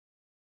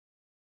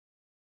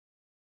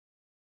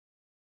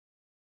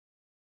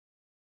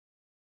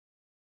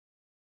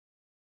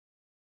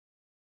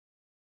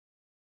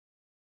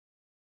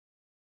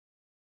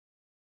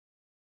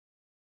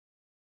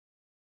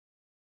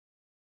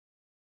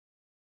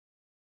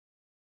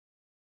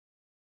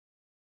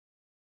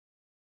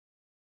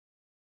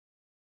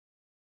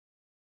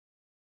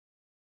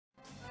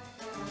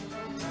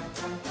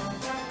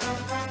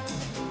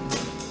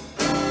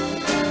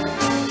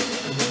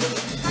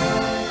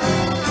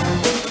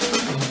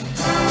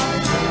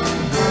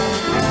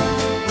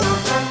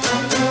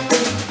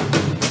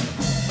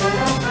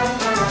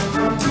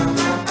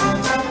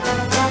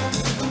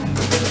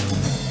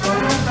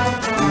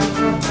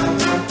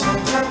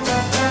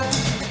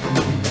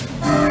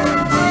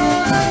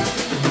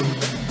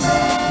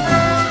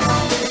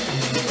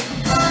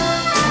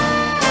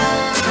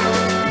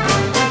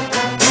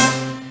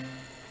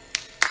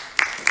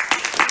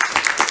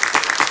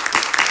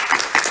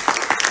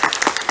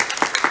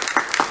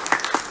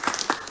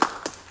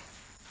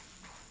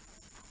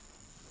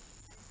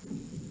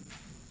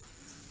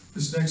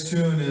This next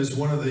tune is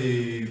one of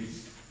the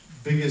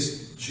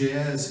biggest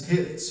jazz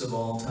hits of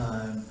all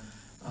time.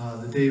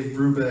 The Dave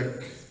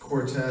Brubeck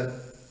Quartet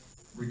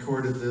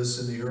recorded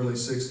this in the early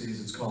 60s.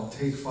 It's called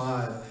Take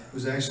Five. It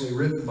was actually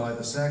written by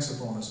the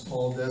saxophonist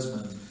Paul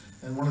Desmond.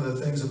 And one of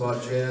the things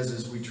about jazz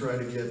is we try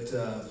to get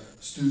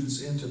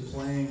students into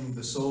playing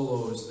the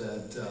solos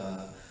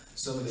that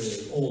some of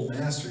the old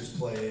masters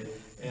played.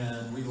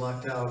 And we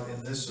lucked out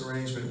in this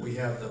arrangement. We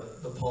have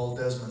the Paul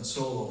Desmond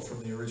solo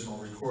from the original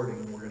recording,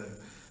 and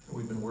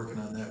we've been working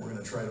on that. We're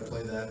going to try to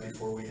play that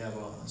before we have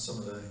some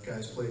of the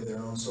guys play their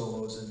own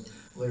solos, and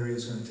Larry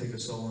is going to take a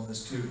solo on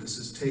this too. This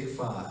is Take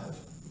Five.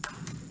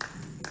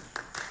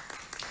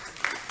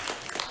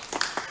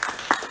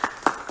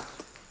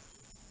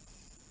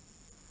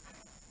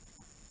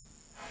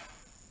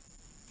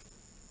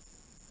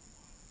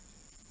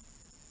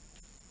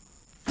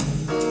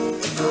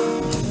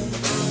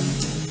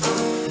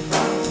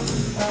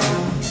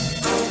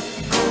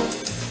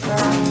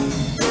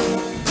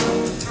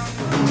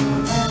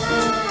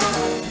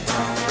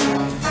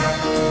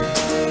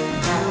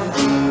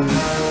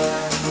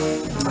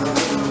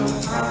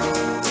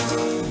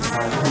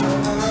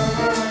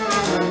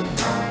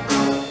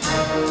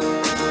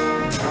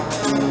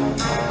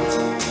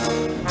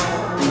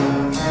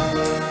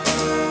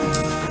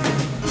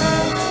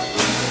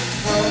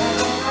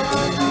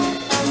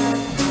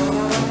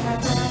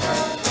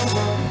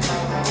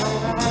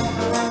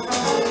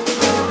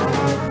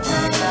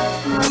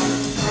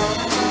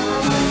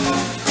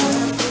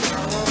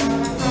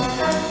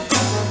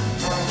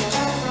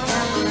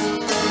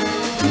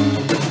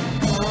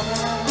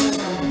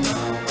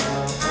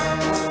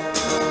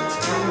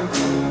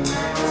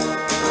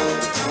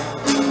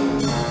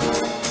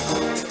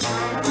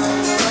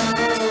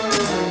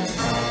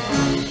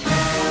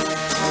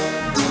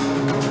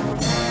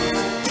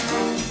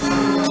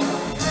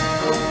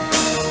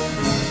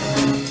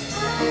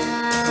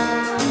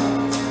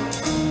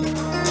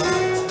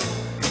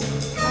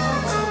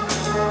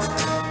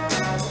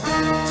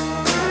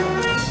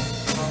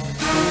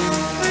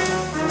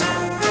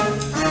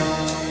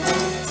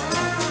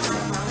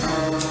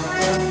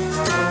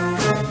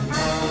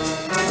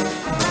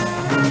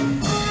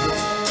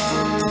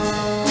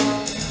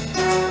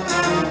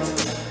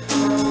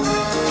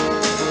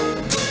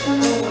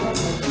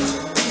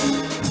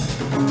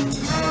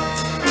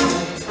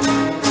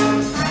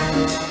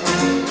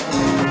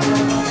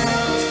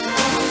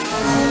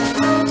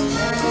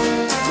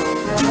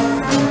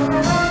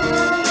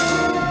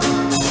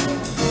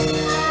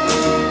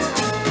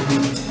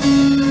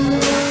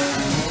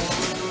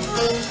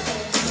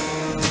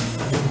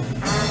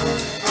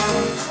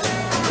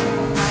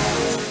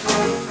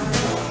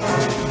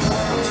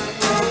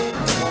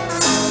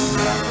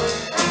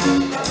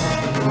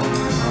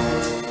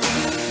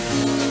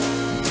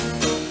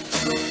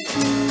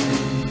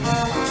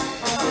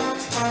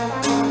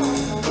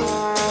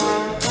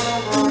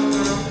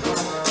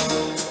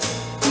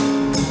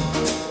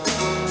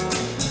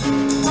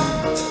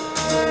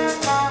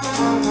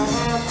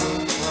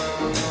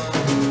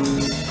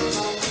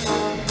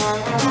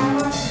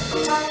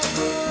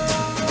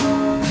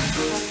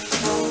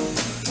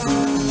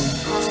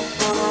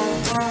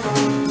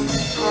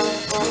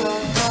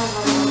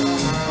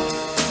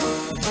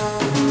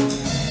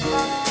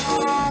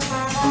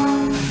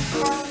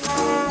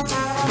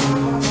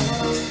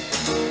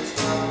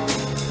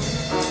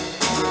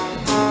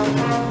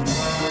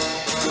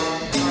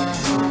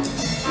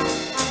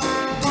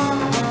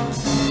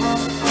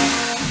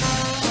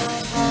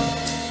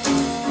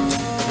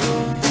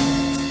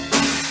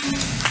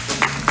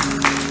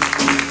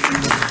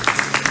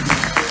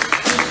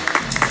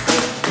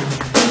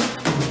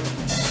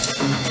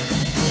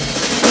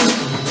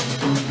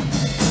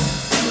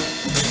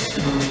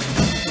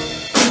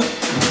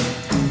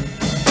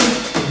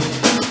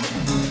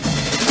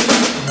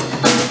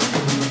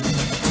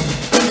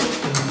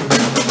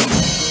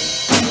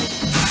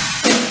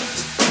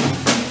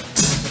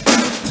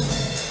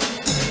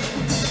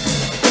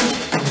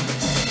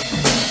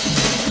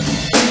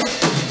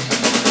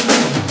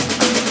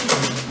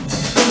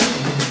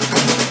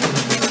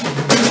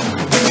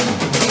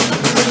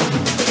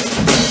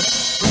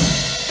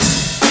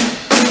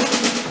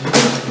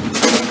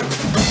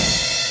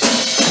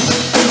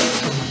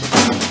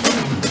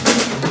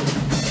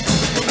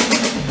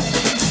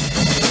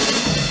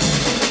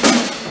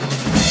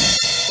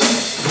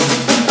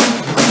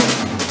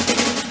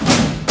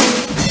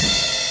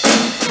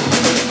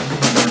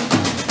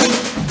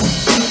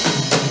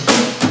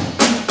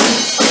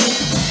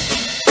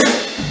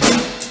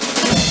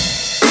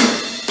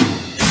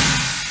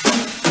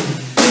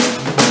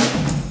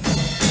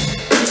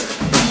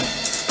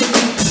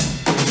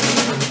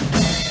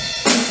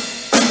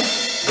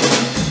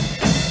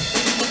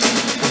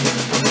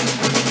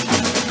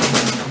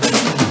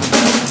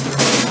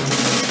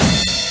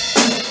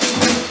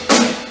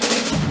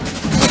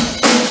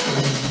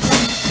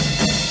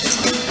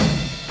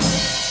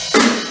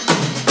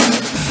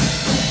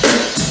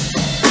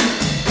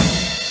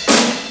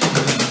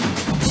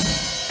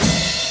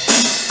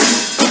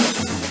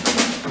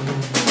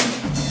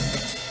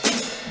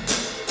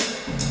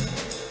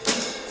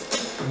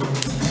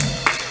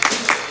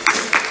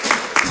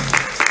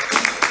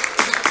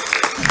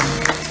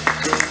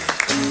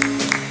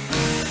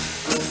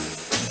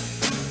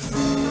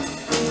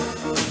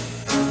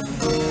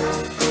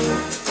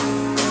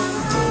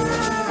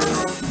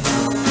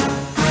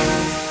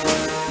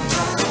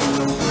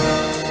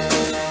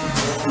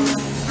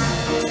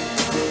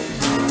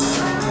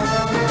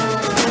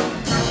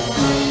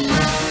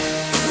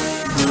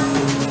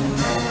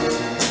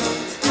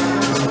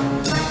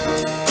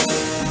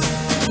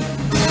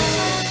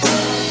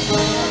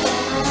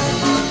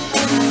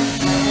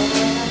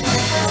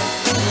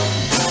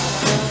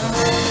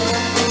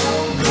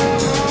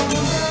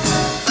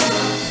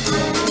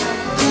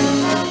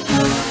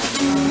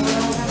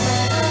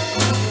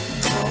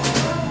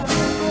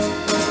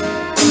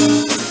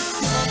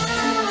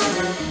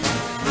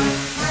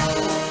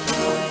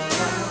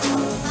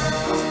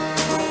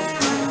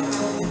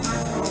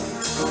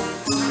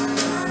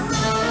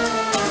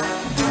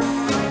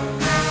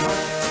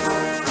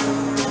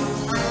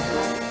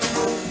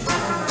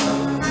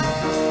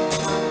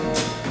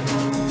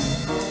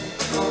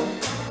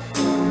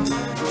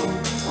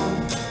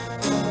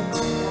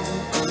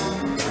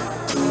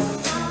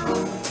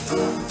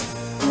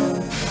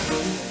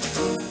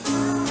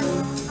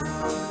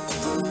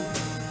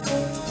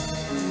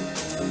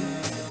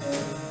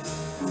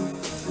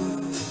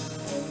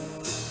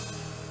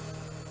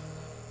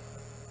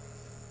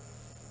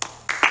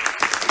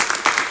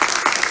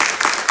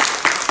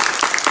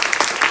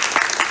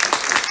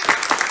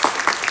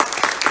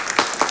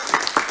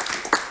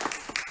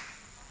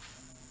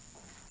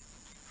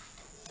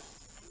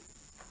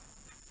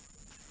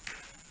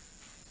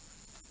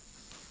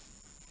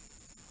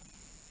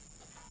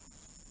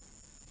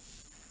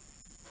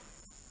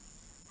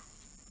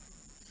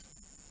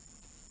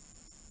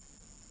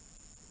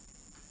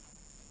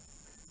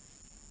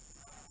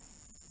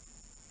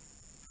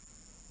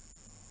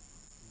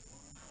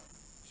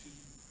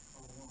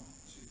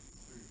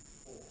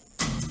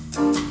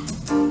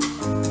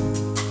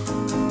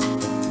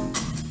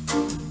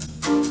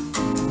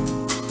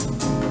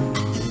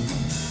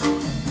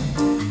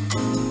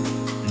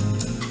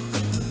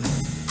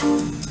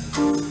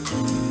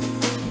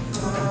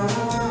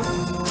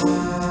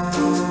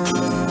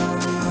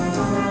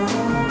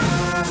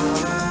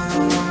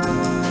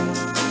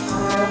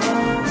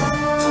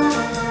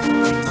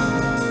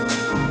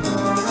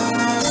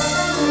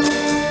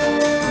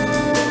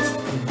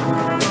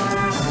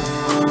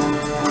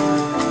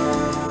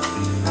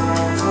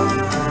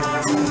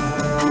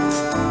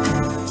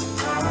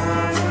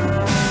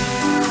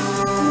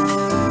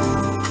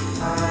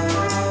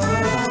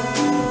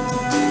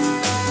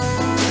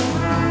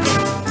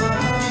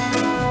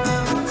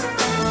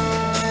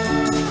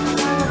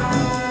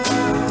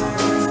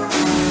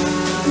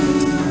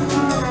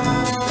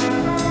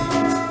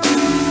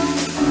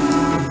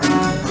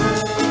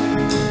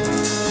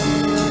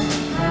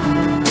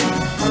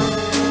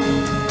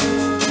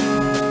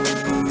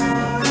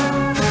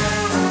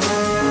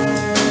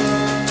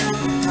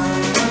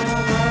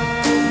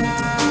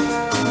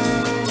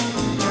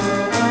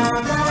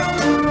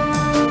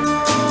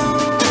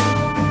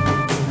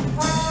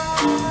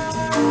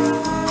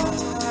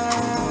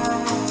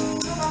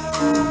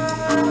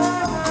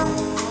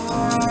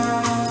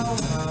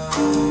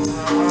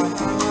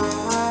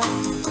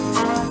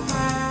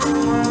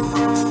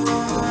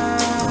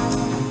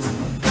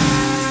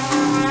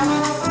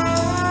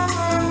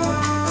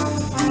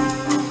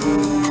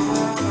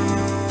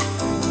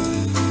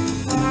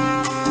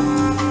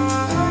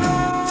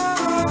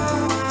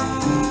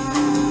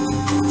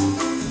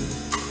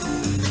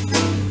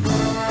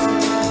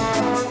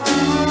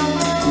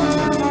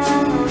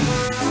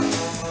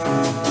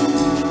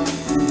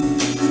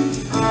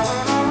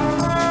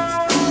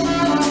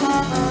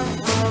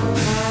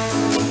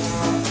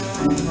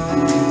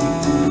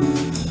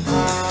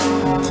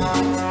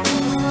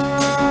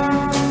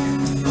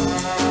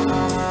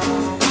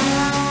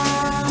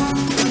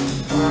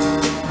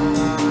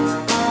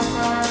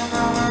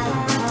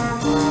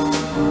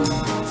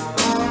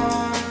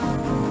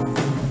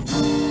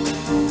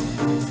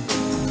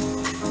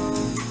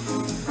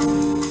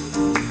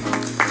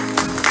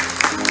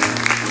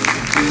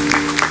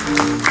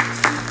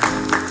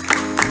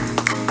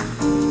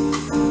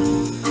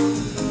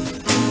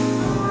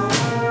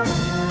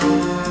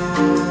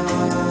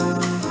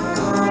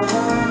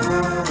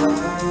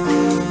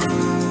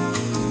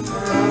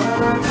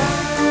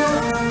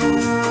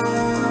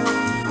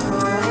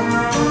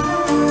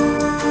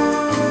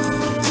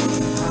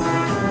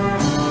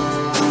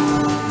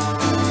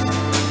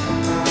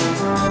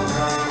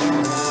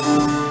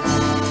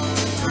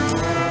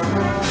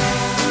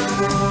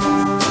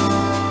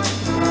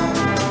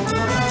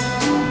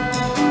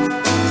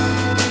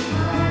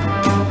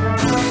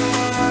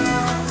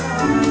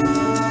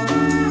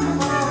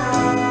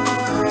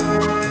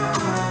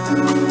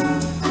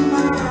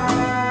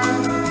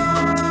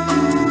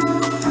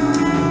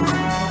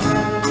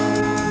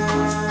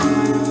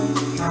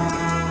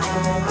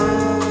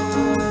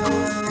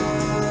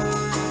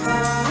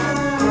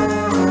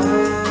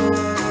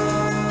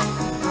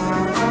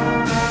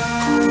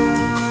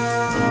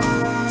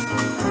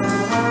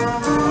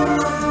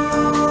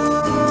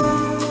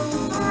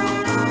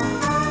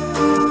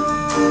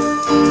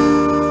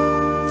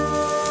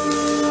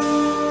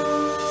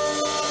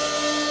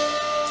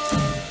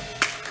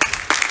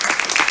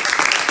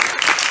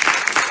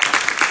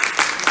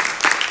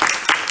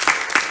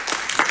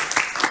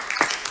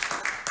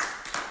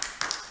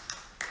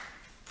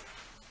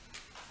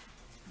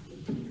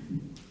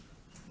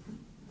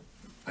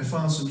 I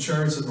found some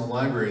charts in the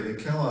library.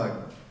 The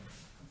Kellogg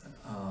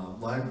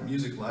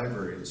Music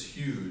Library is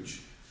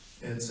huge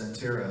at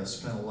Centera. I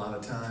spent a lot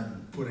of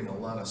time putting a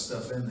lot of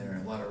stuff in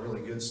there, a lot of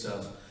really good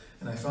stuff.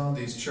 And I found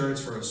these charts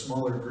for a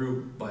smaller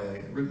group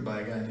written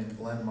by a guy named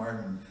Glenn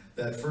Martin.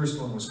 That first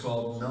one was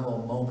called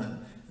Mellow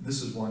Moment. And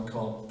this is one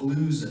called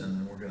Bluesin',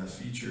 and we're going to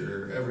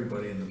feature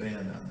everybody in the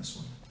band on this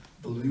one.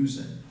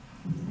 Bluesin'.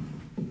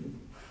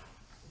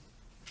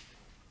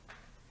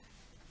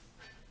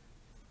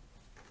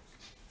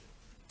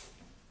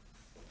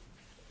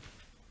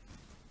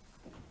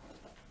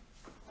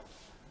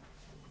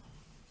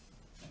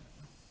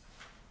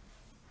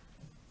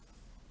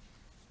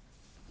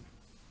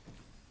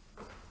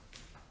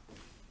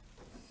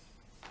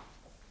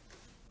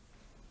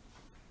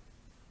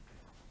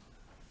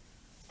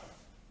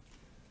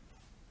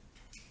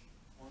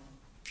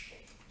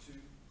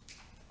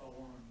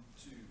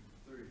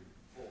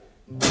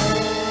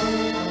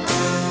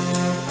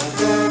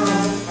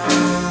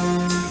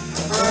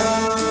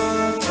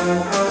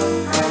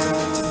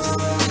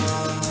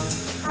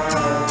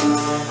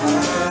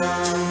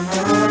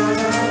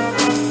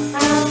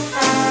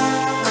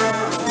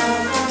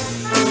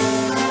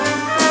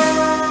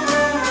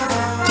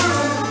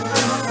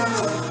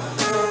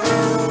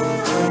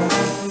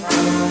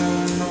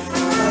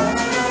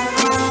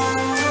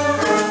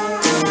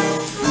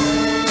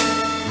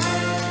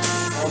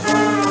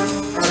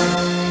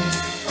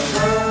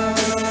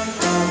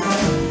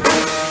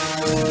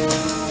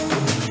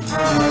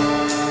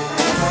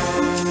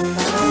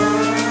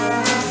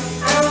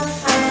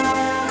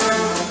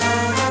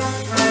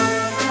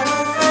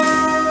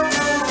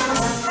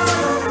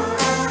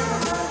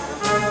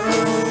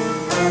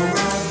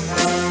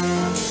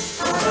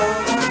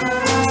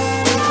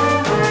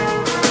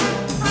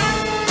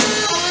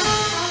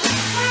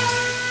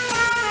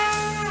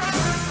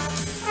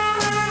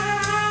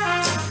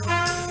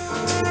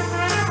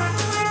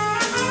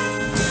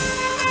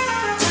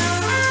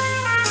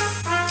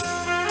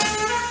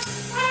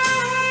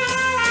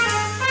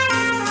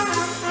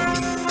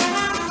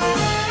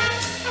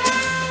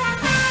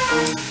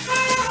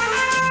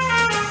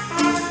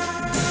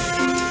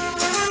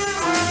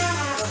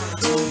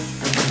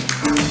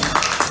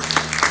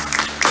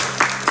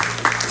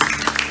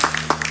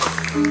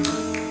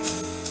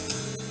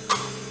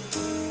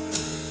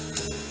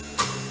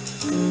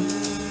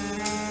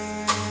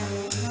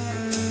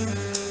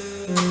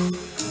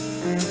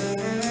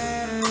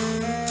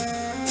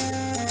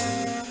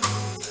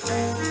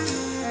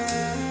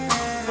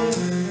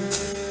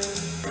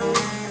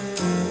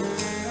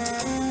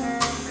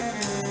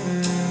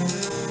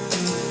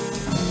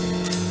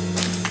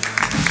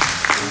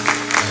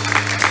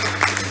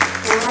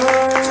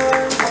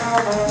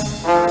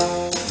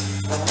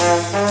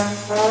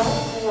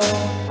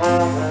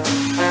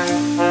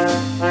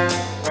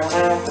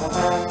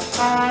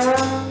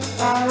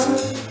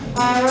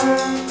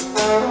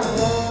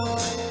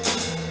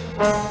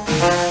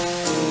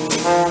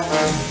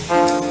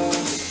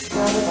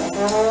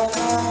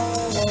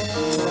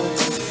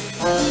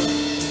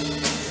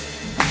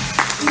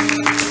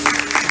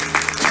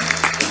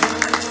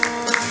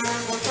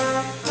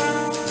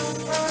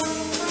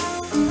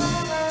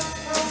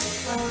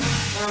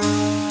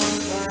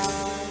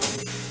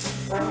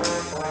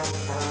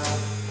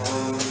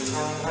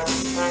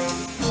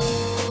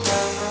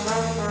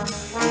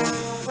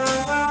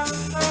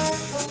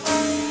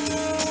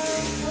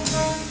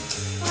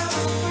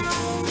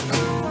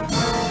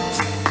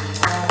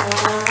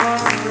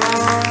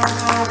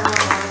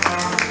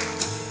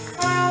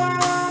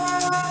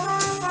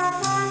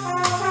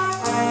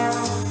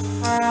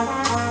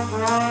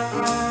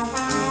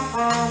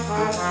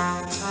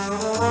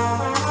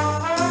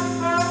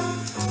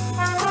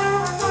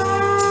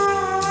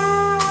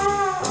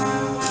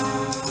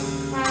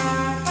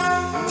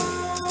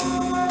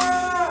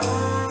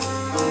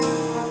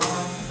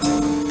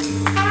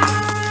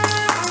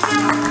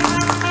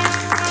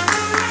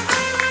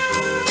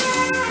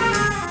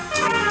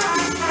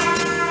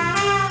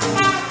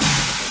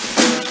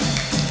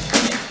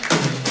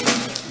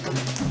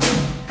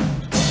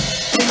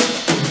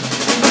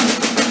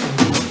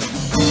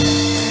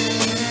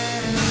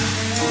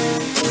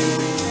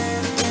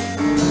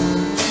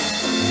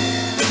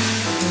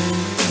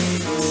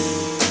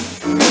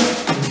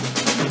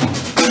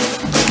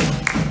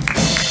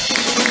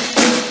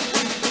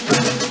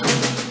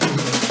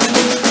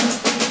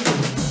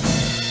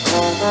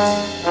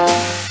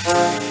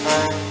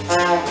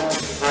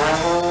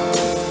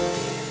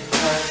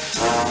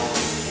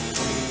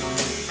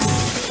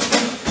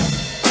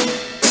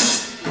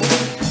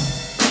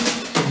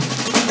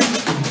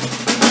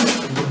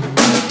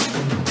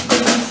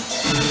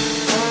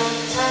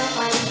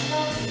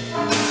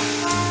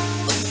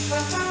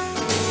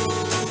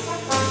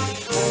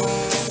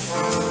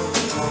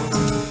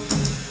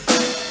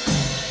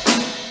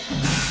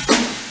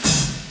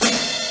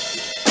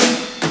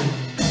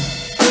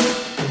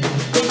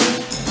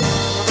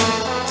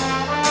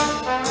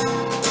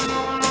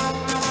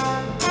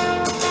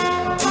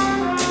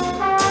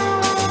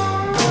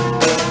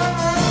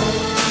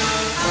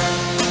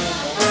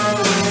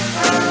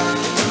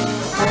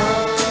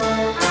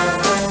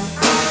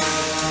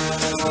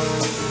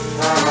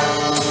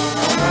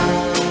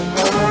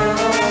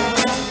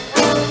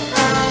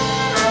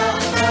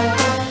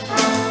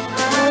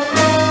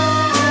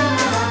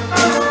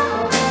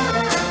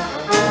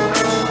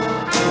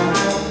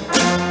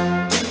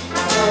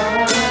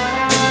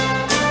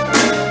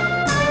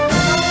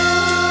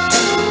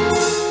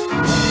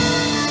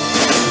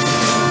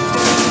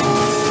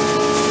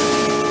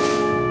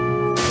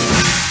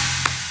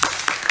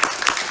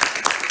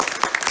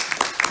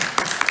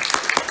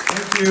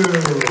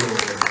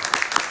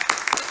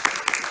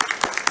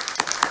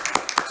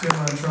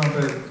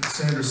 got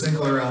Sandra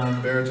Sinkler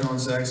on baritone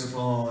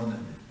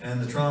saxophone,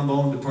 and the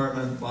trombone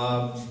department,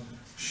 Bob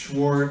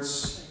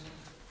Schwartz,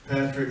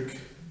 Patrick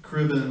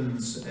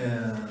Cribbins,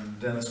 and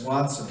Dennis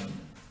Watson,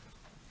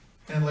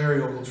 and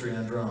Larry Ogletree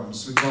on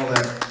drums. We call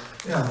that,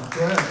 yeah,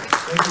 go ahead,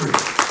 thank you.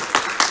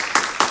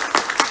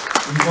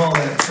 We call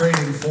that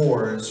trading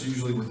fours,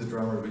 usually with the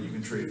drummer, but you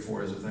can trade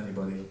fours with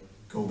anybody.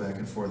 Go back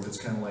and forth. It's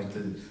kind of like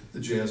the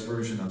jazz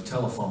version of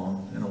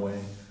telephone, in a way.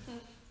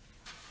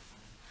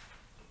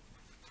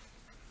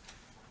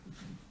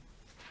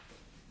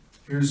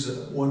 Here's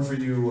one for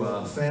you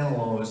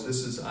Fanilows.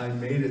 This is I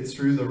Made It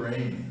Through the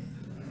Rain.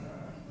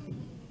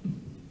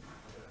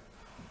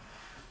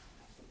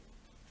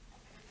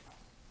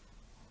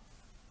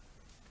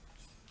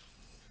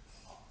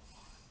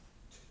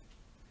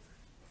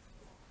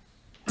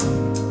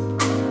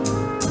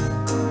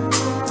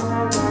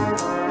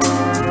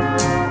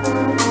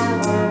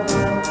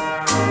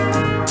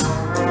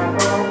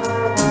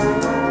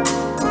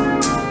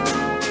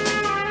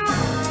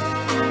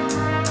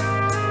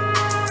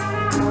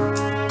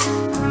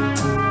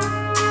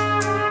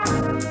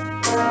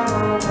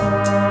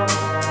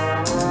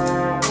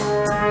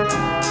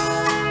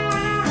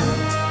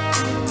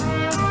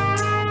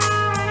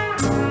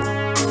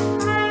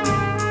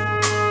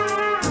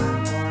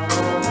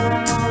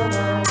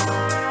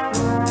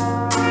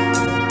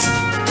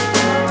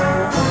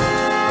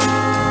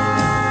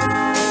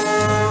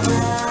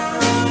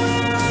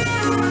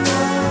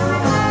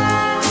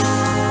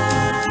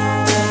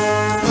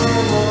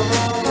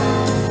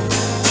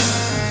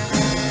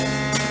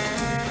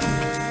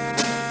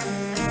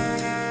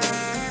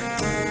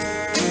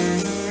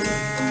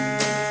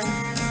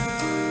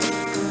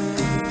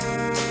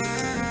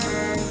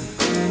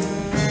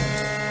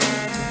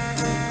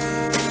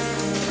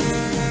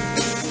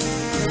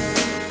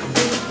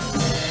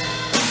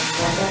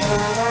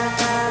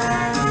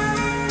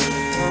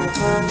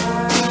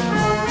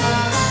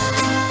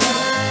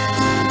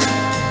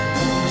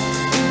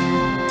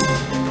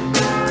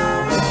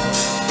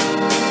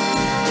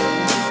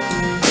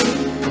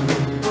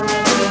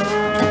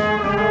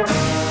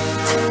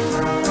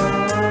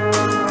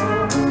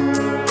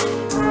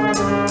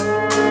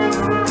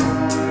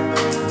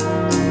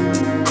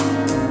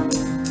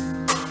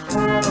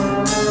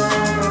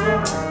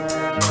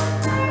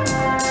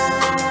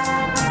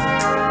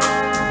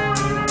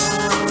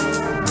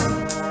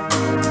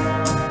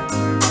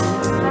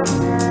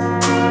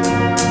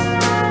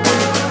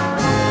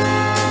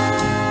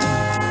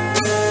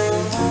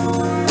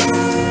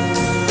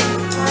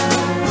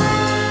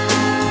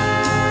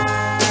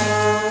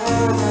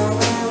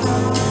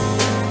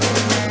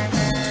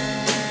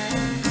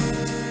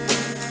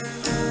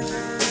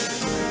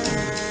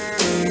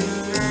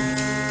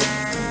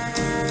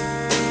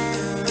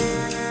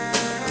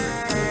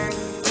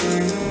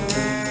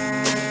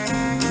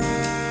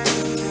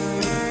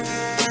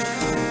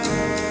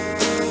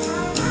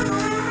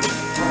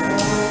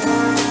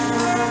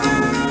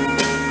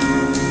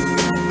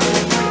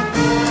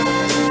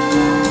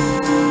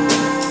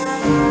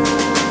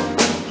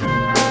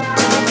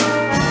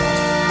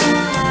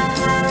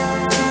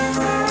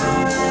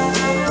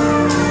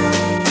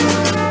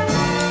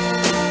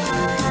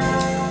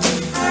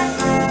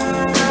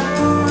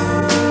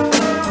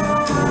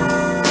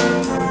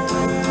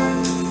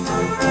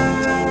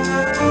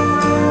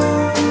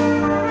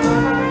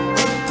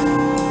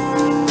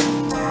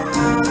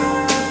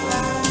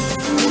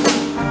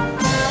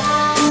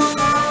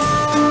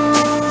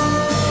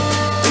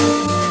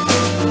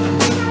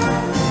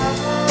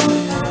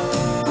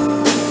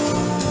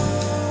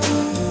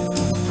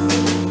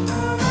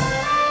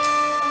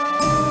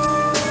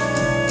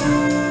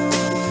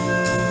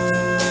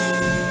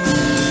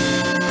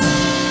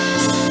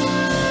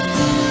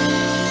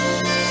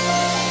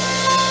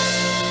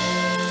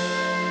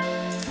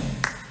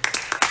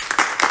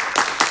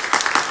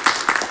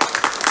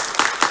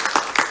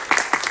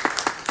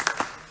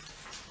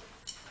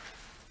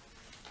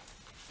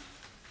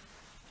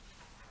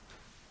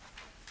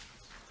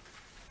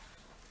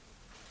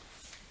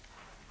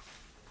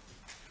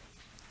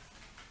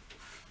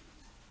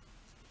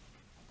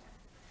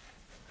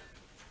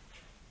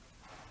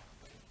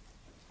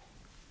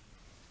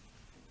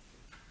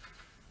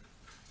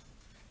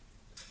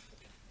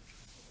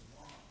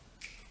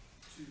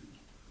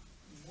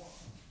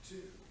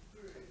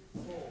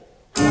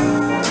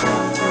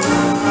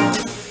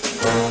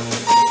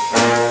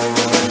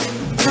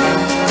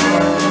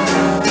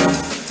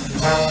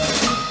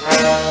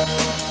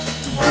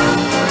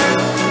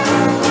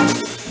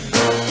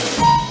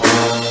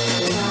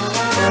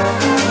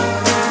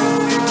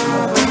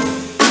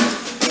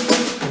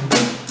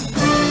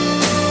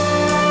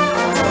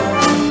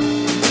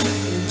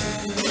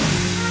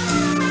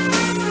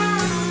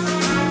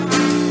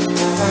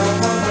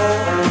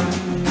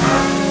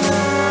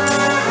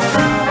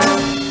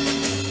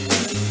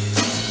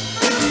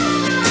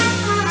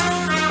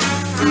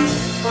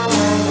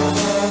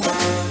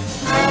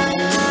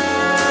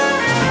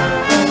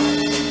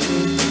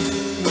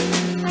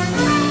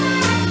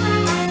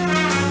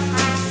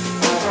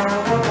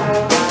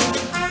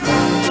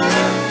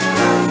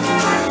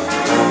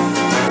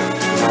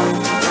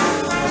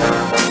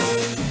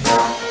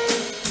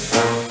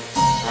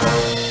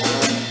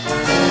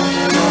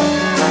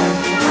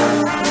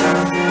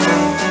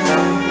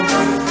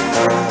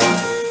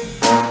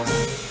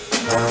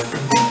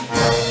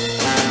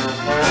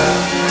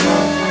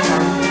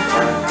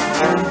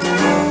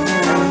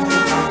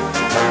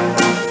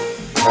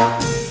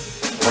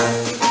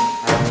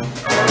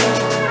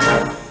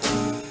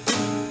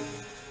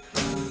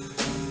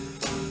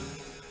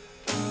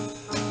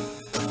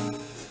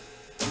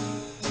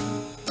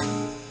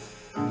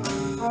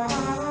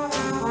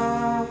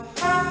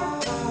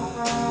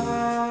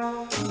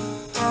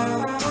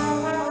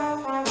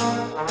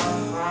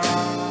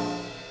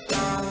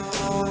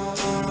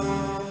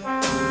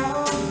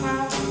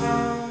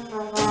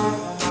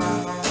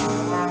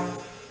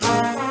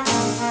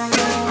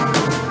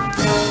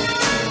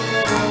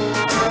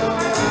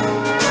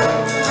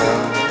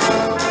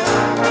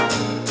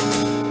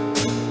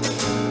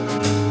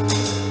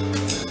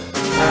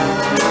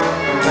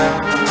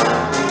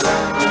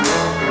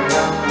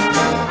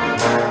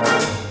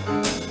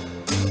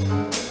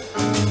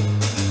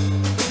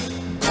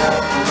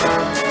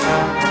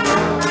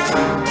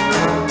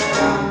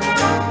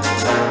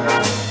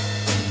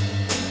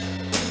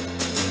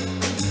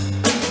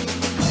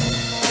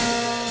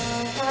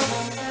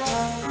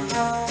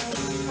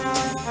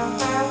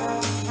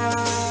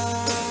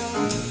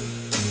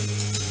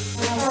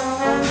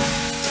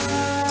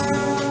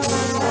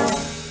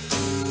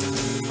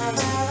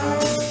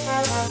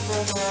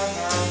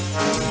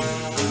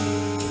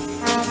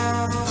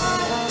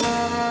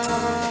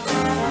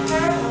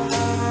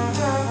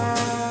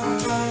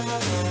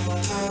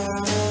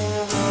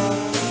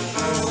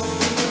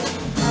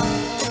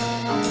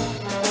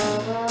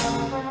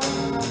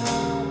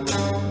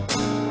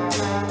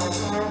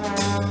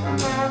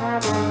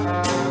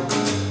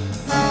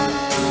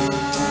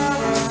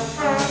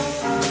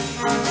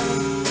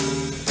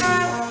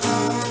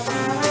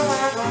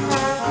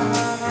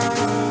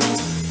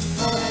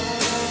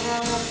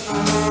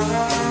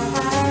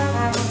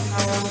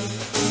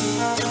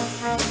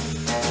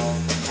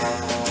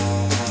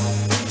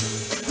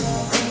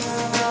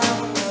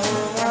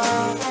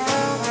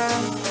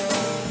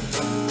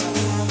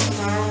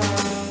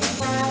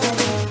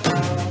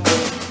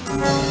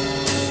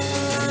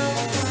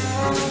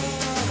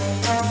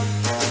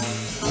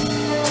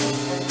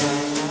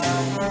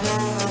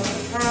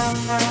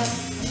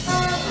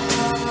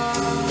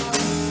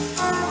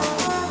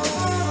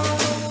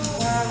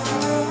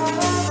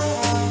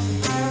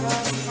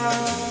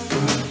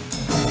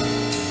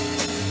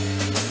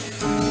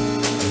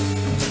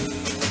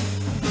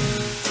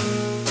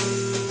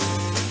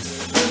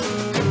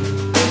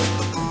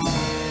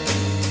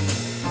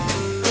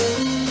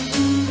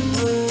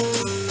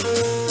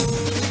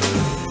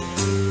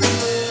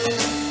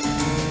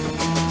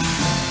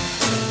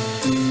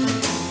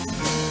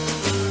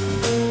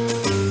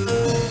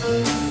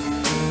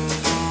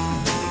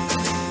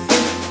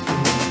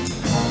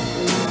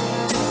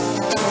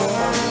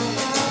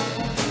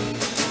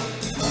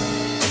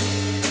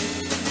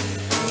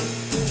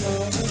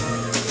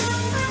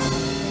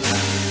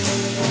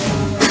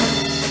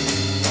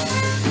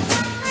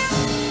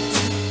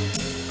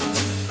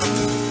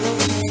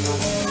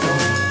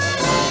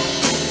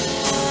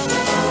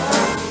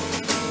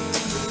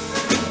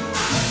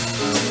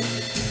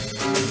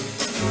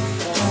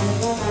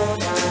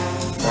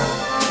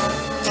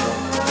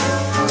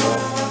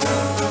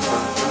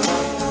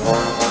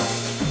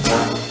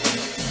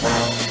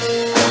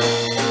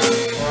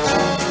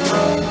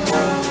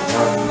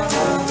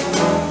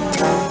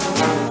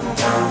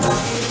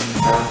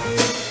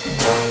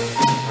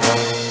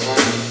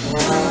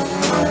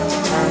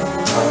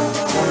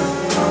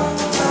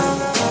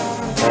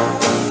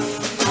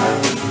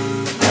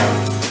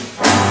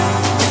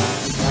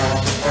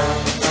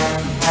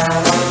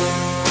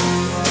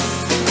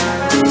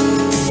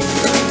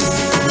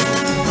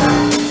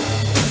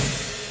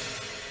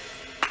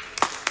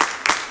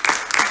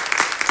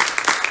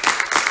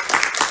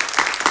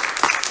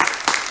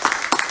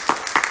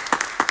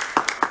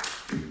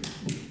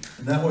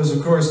 And that was,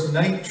 of course,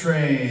 Night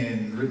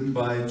Train, written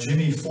by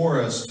Jimmy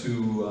Forrest,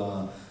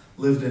 who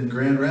lived in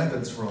Grand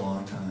Rapids for a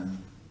long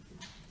time.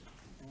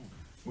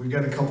 We've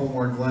got a couple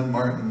more Glenn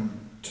Martin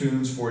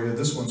tunes for you.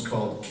 This one's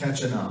called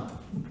Catchin' Up.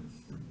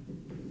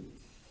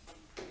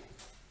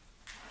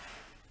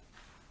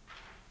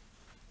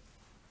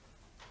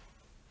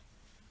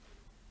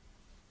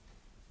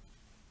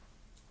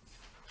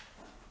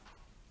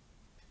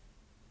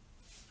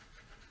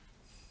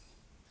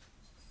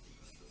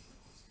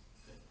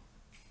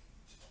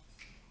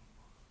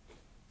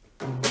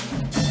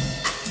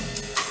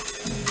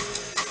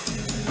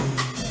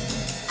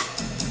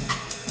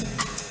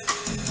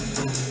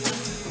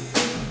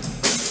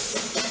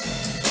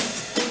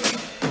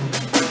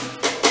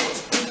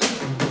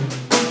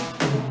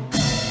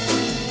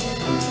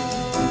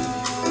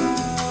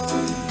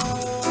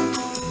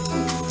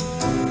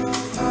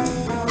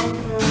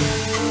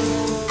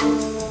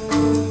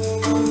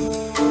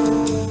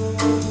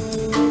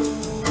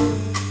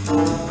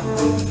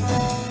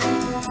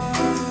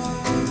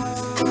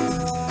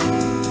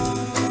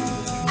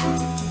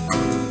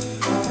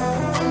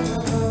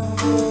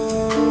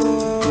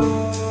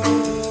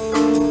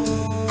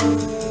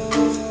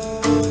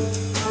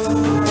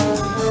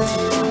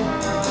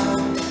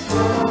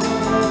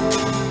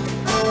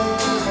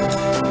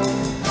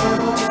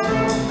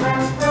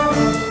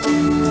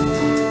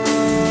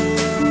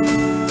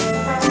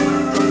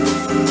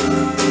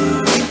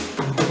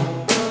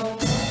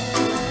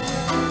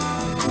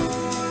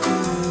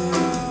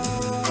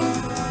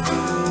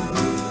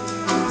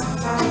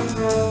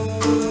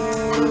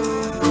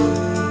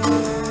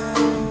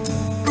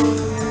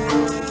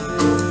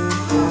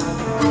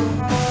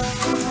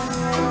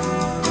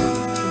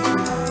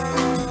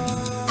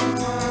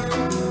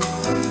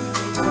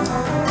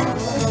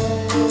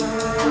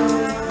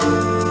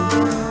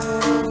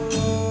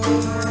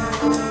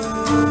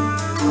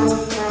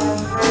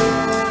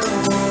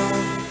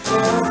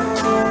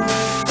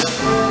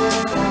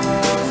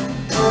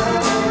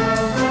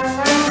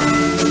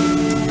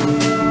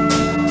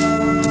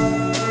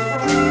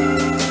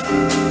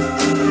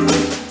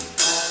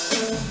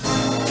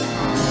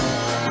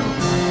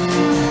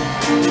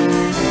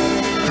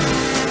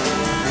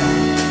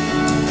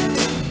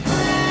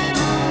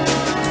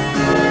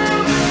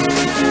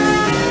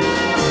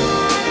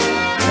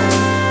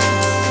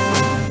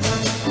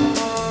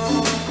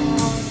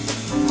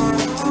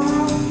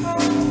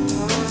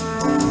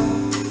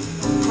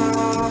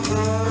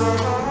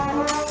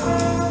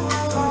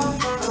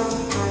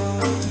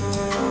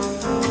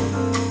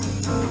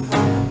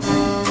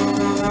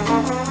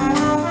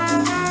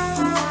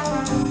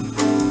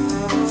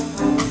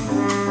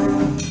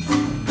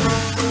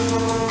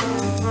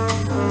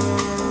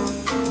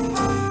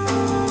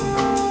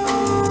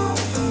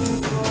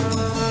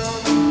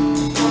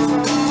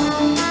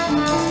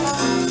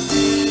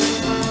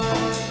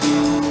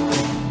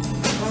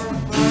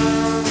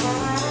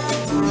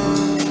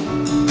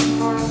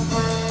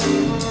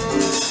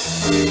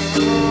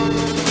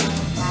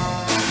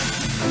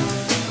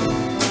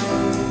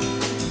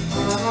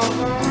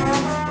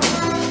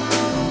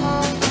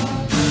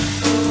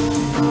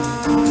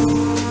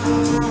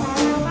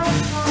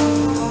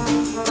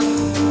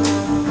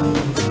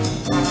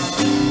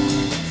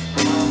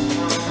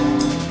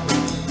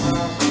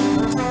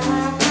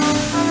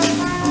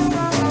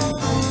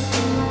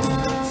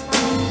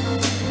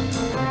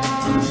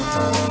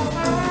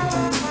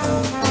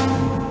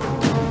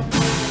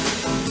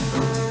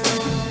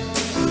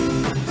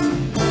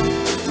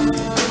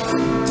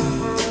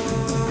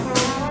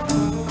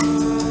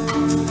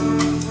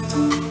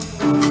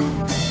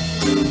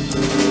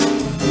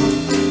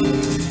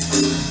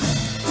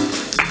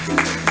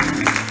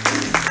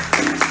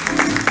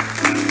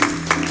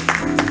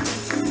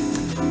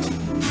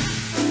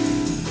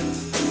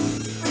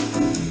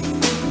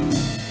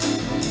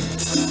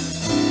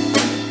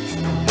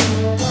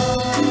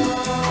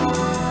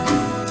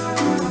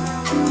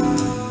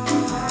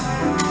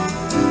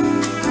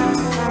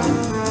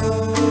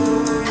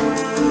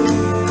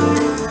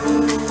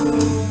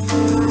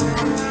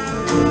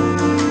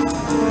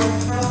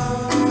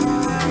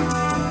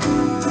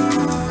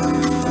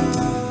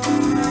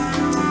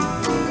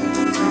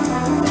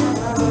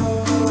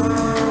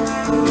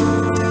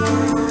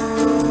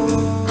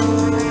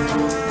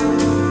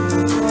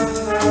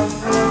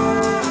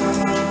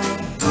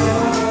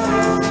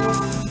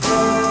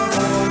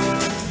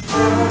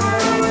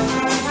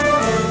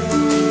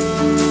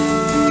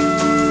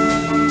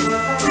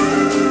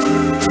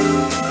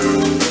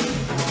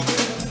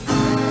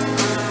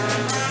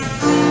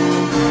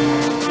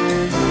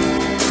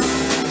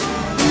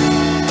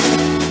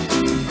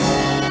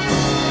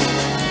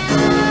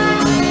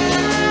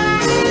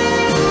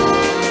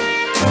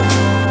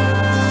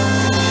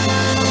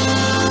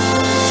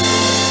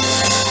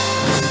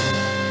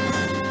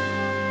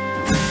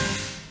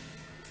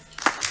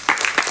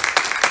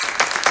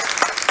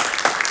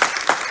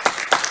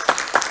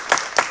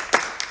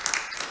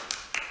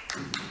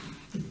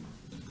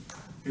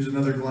 Here's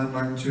another Glenn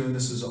Martin tune.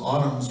 This is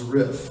Autumn's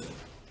Riff.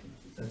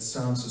 that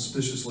sounds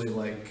suspiciously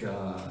like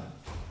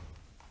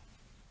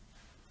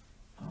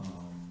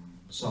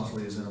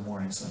Softly as in a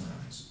Morning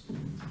Sunrise.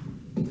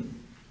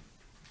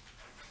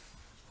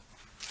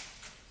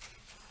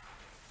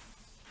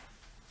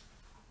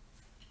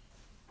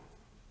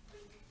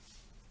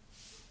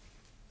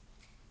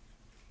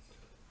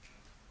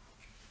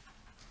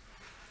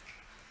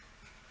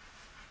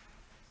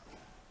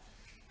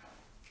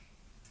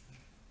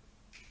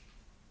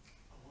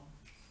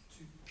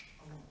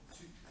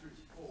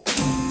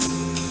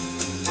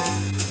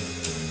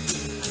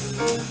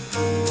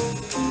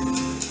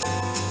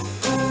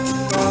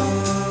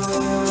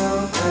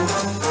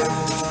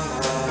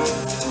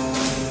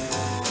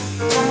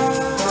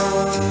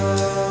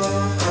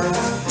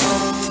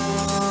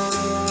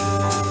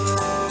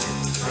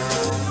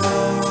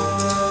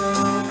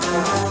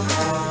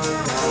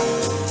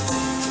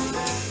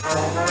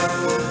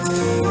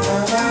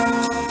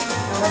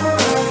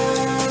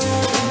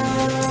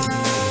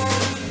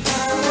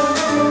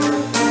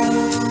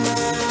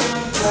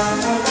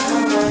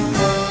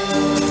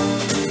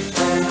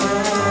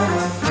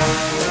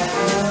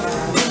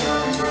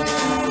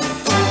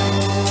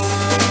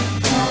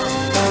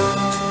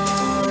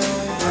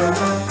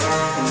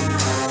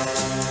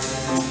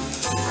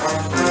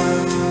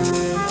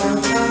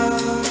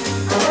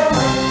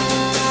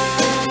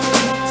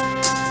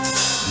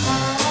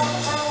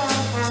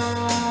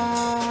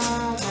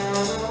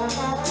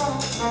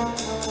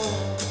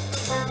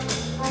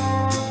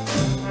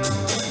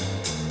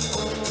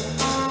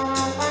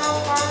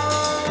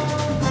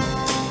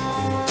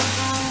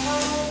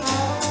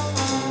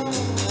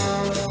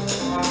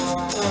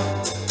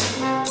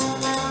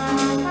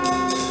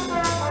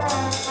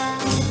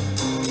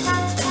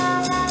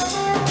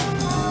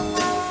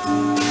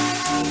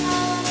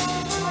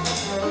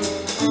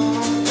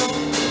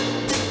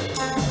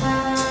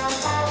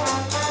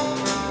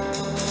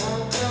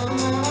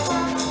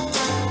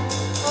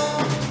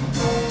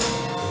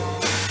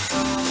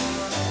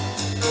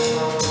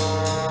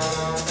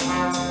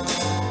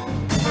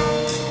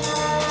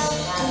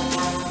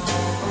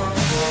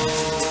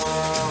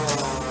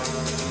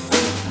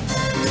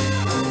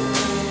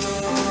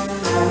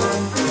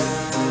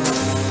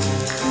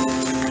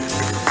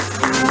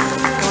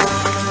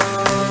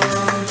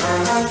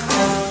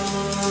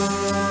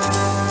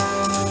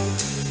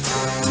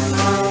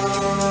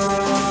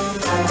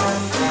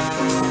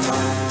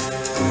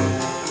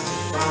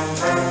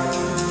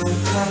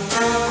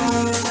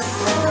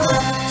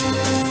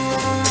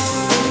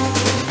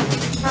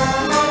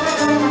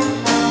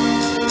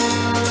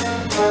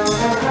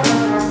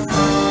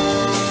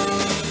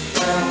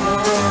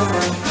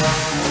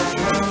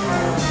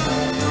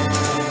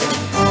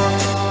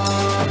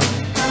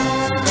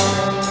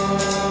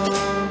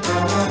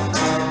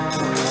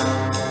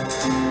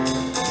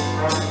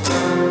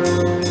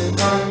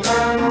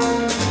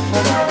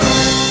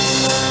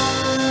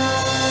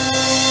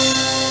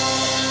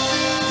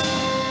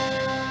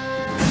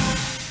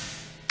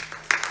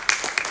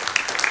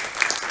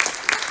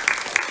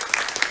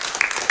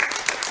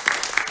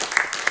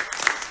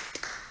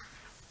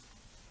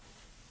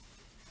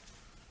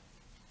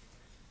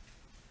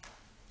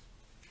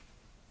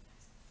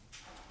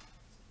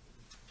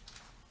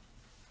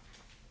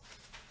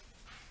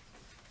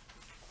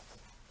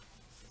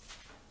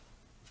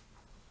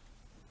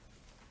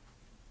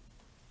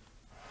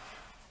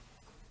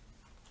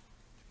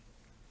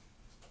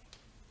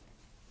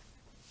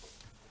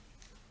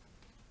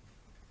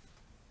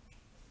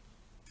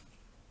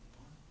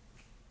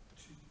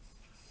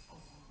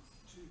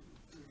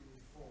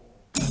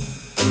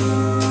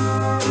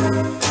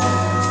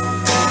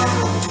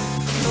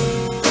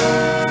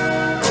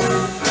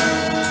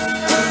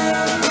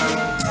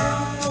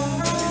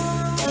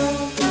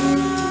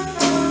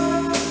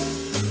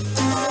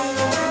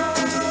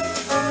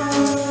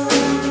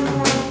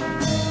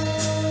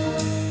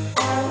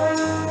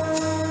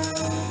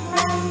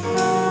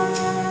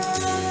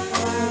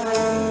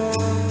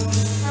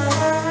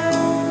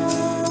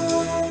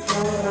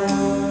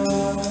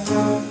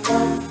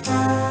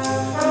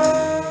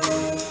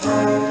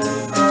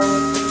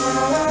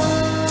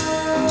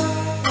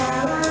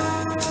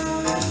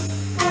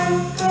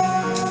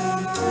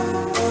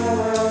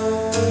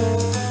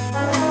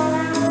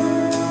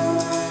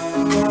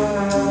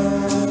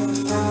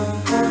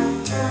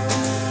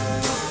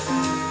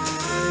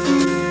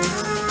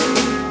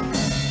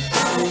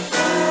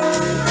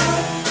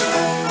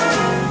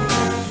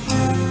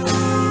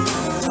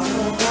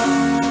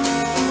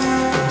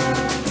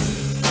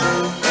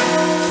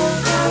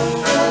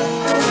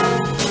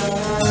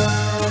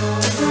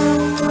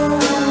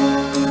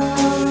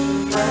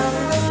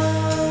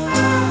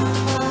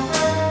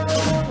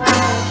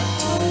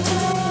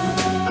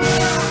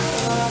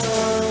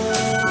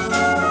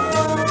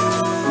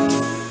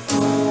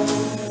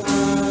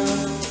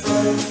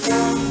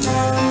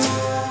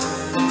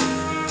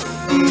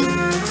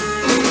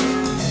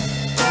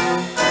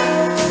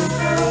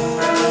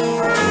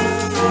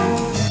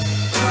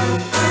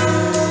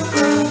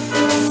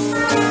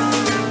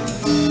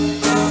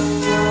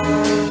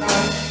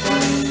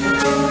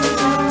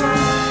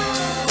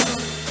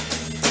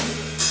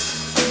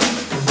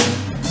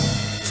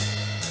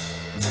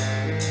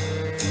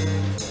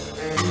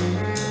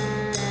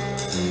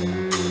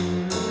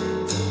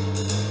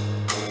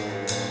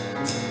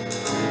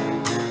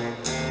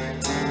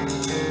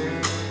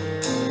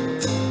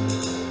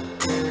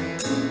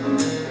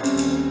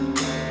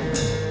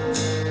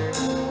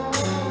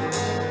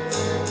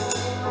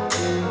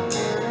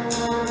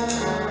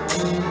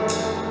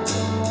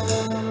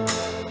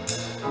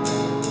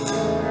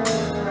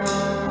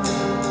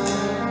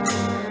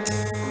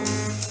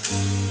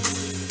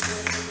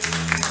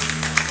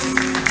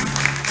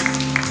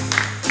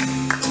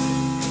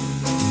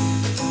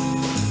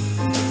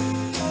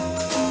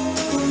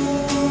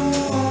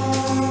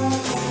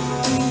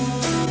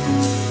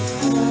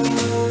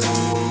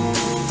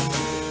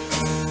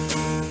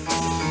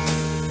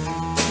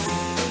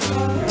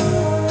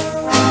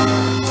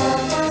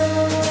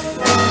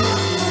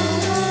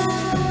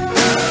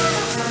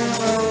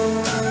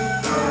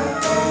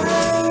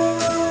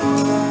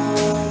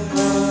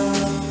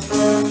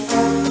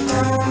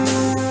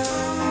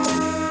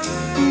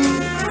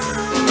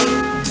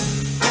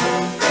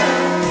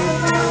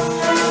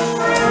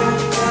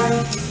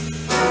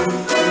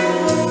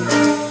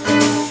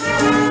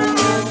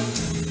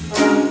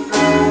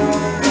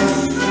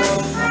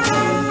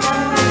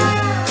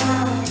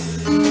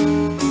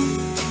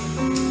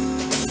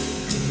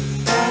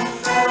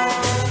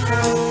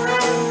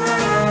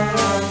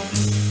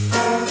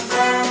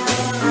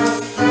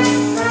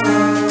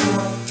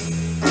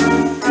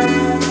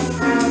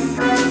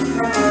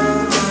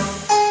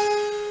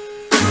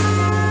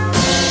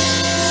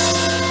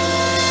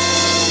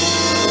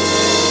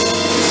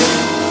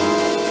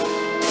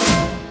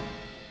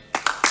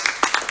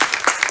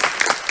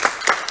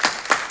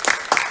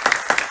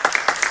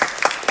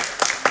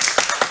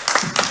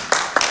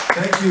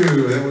 Thank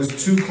you. That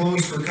was Too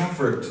Close for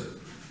Comfort.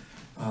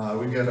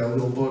 We've got a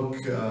little book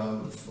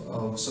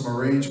of some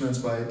arrangements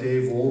by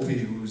Dave Wolpe,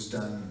 who's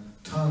done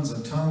tons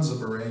and tons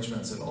of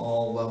arrangements at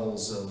all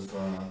levels of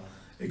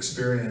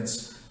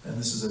experience. And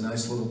this is a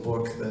nice little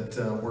book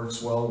that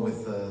works well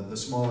with the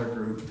smaller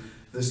group.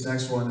 This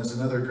next one is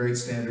another great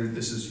standard.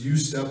 This is You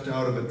Stepped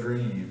Out of a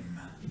Dream.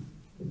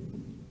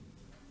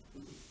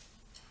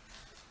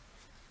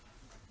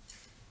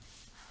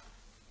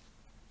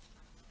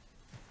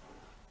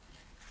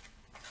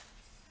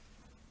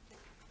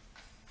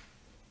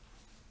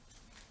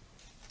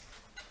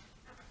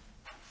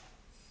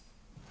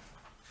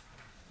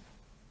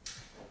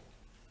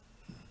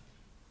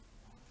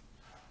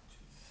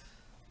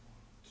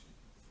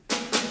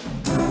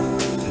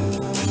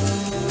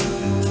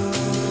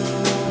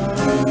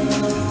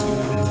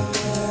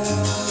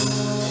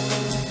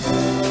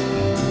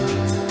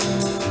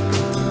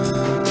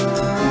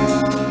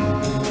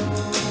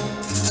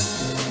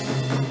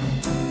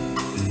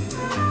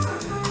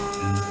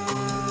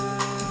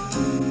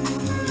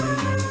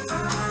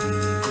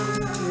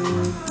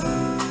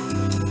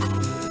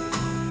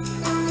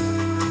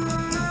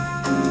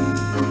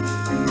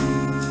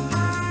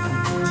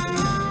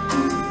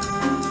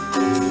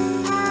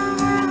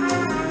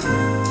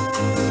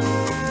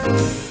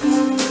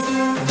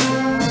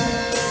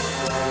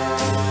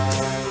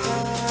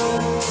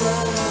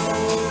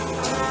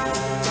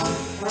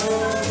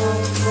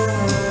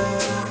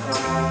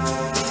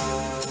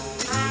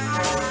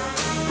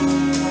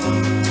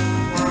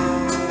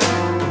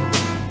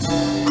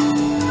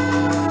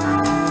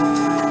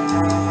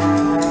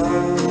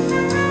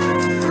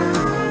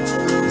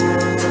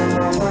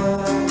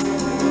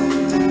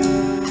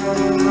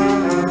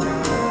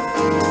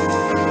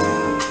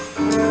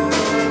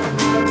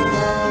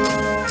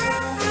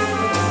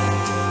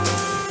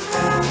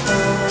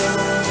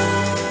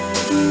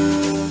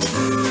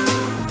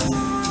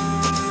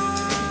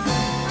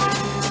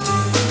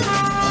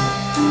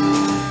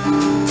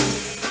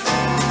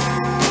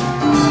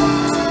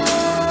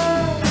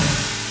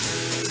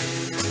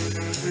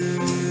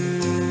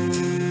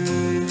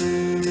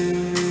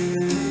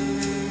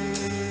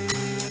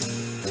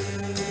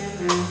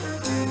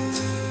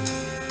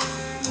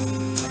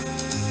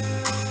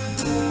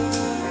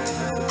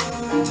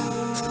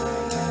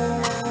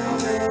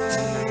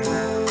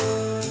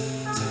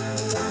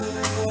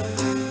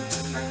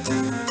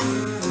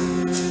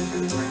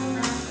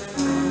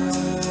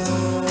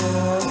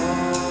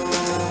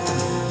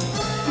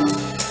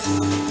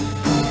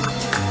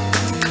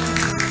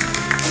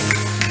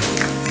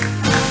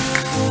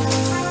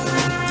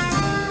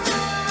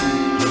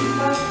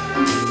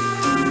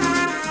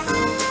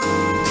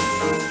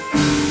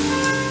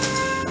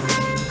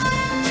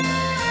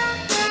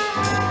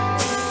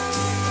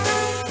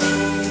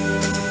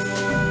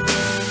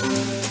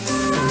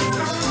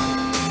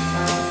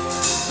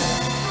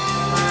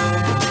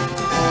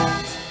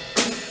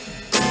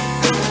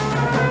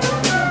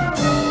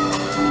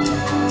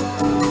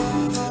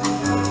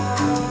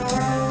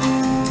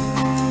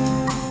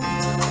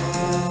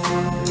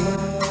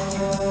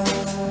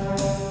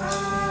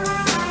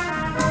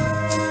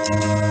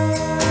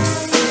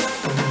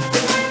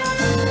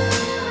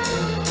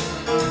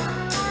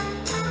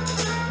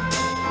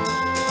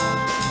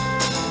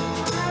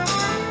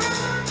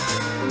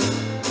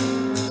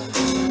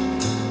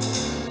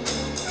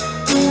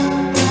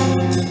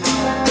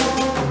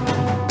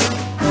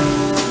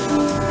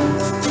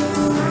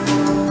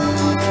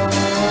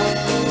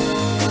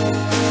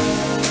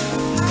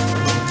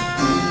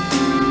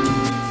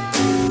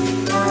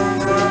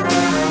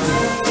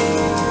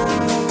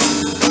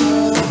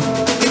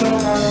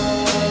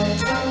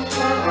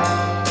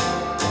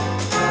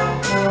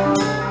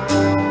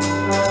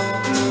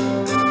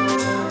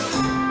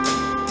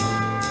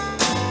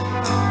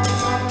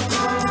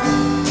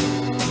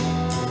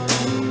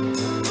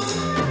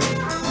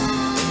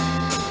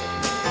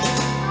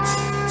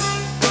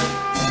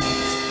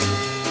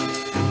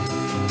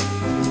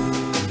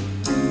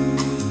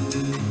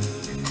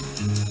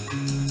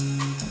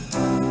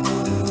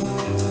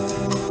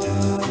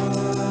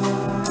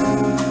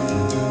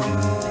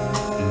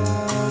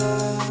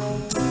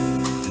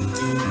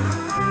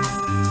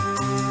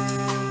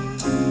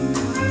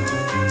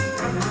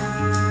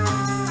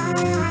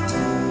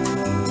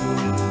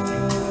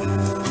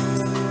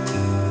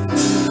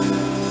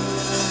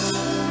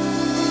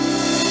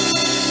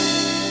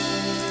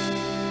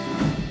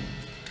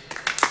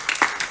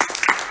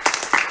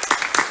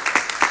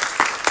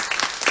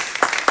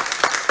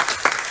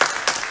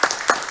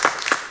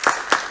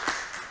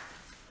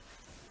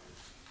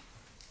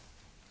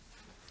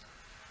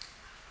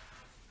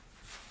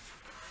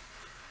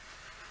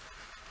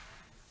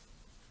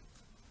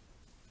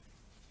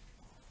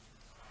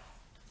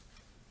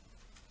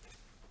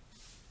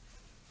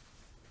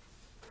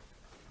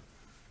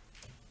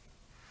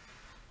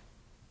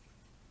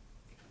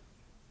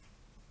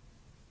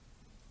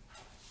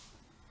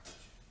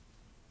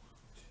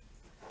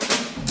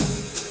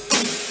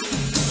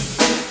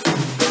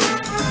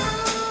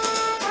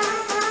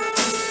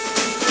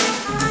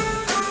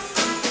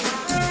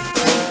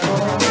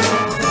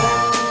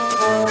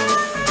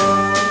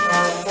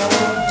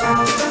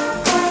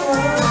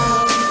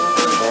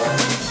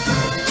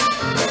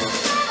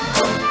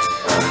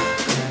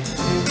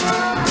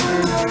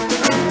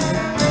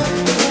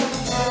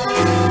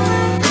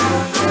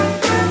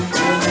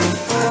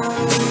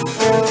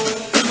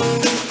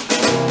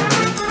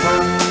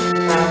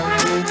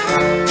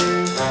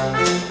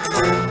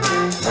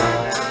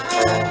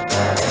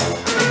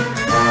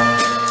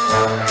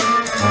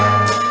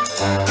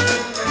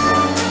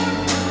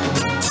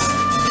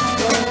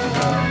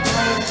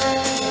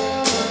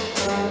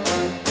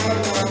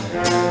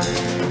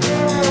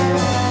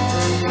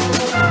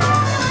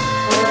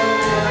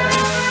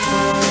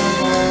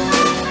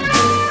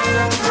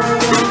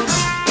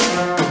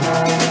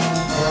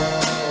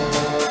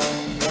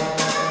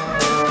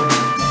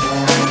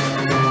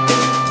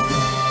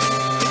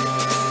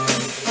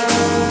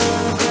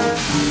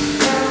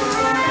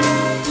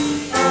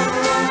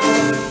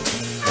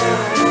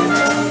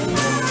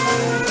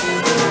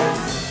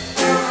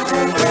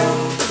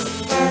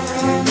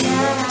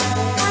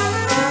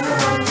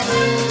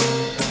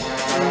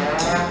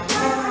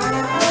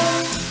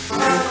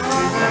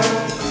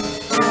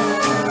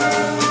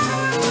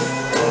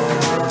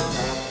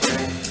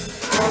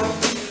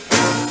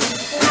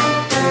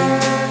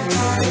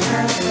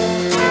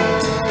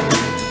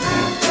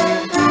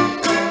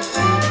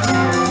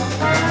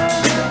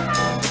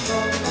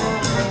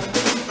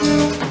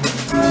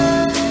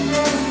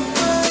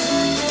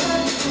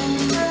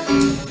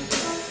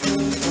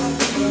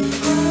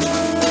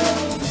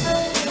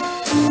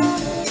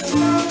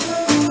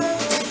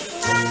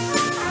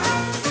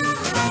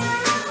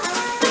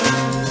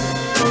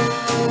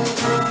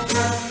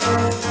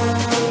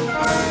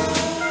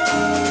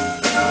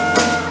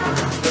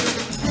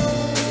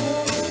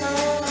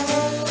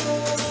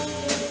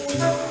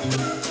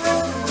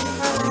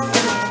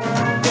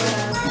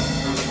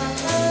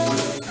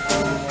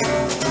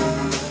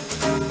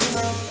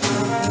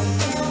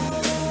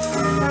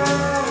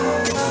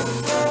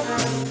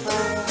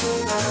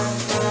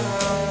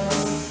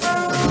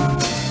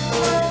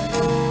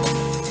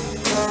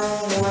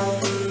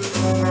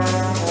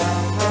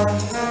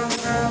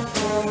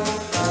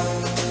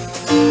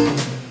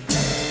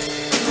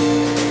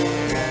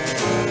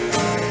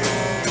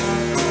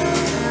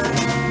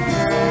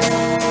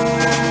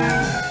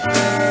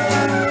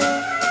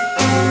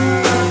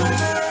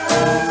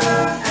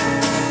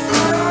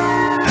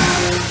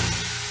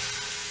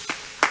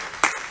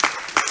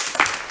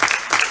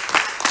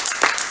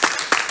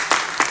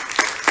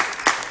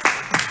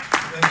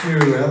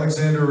 to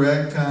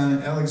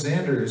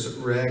Alexander's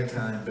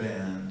Ragtime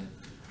Band.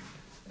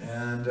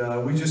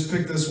 And we just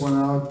picked this one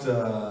out.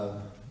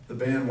 The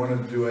band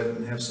wanted to do it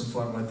and have some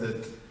fun with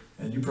it.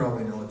 And you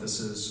probably know what this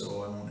is,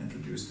 so I won't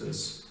introduce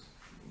this.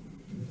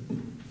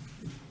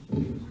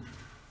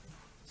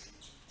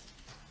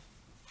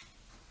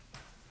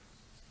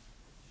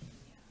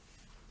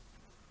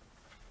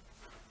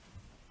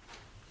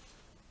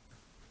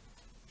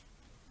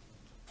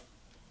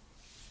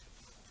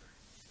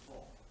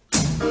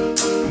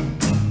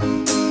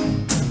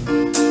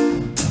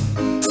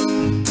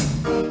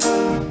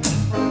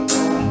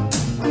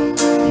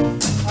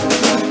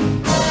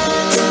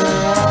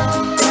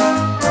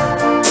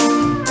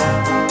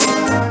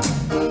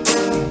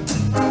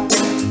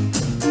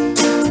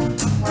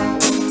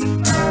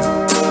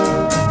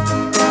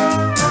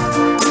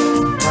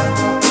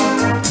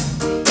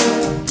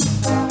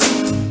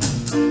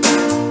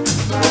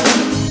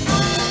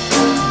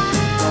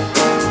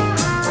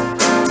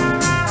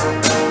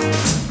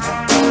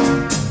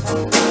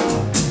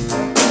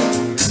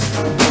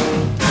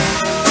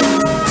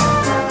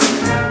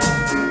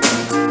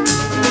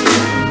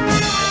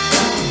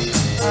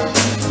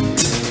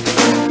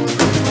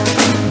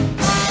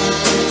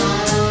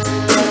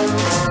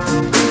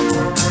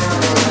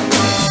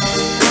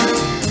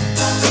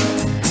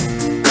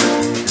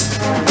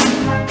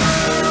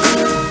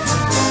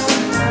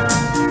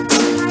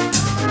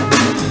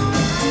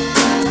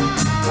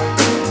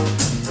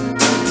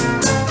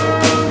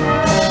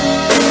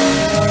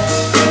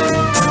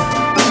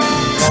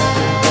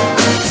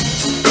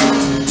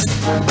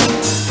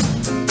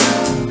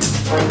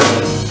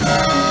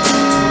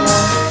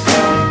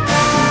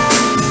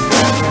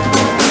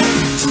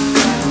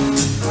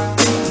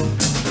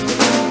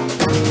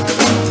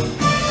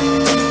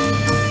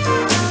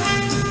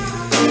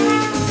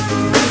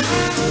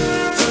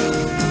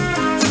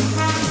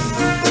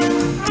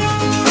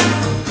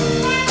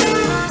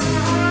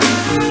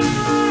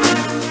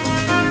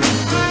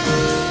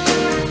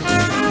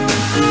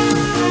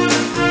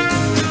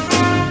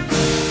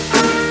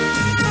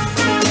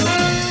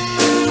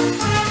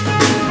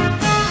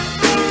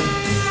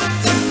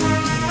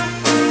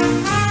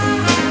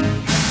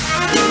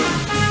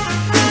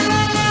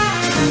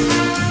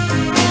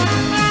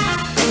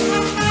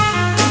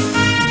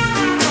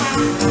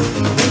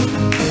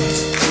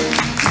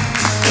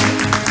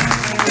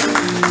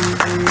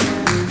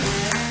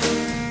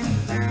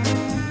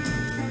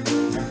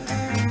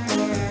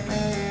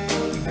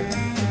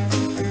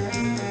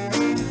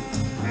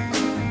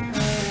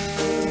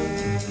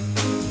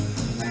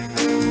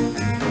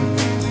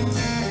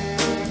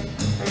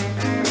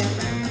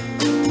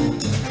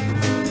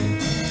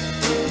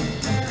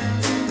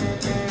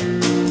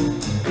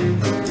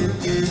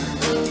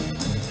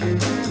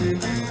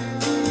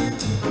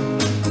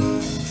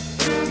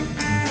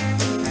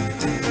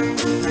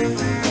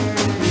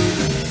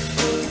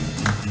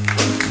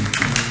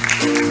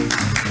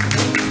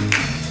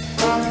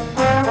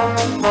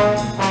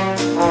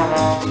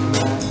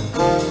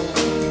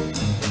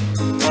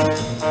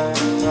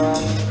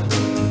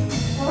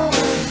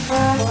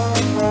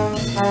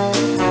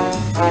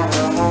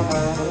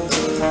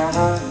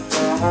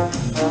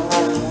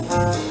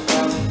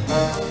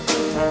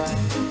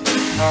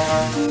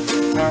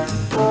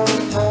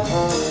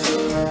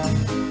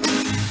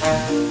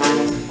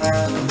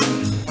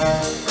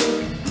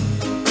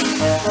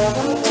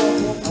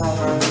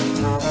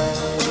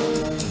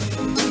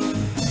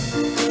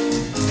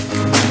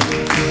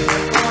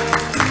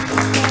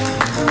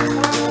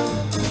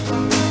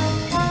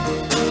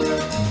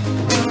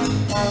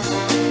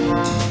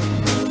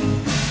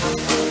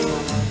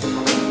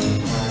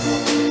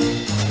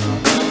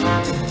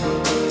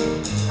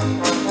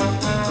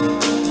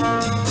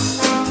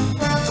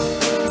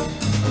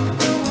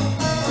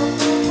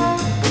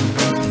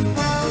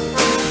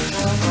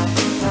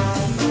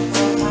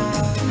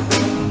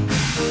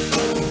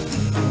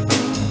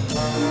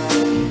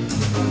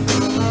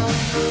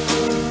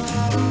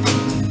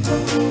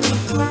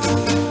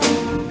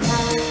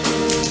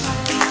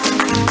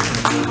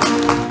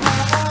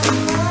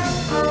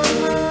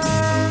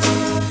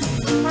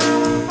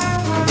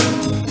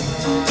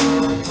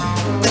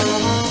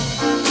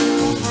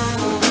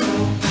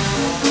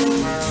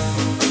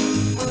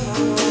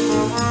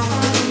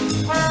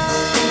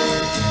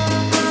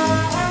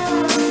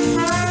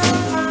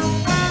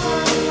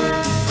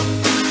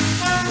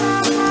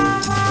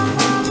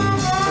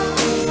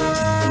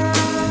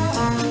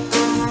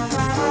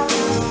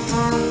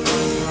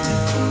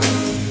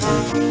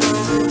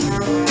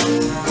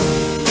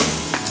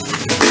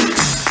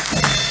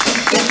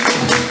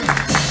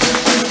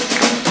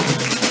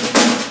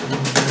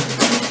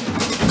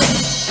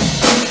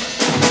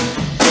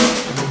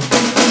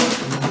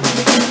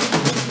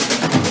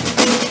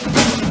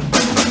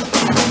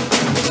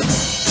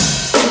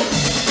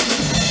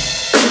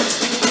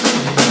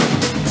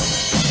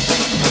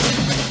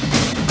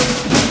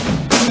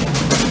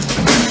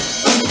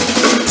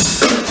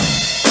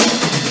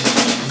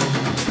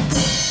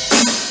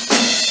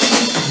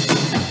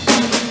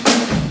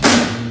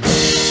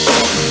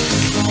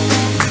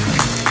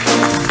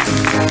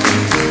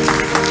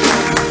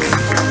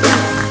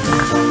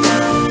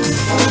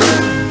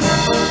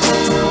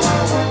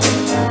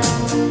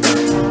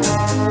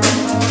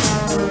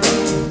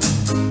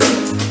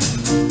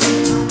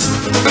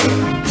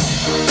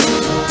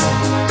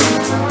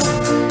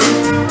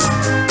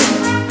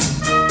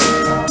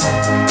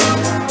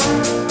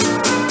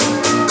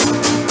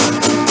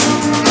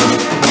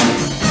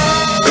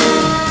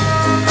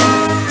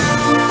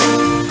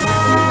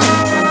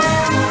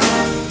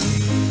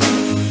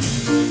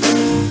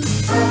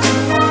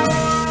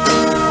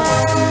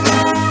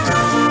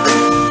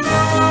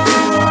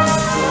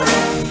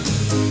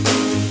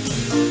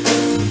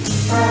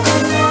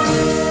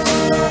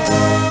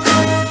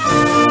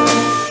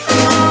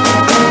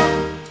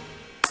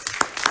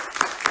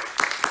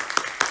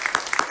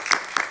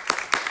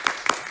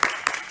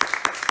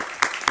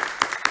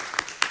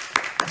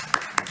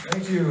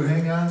 to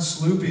Hang On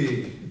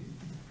Sloopy.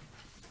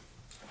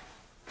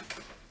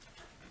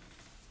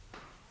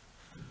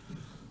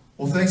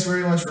 Well, thanks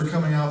very much for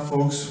coming out,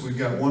 folks. We've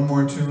got one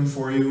more tune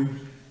for you,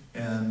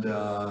 and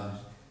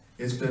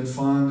it's been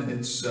fun.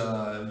 It's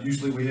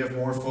usually we have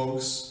more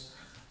folks,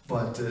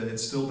 but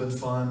it's still been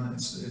fun.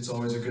 It's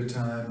always a good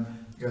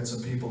time. You got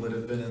some people that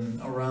have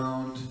been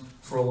around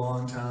for a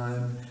long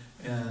time,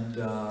 and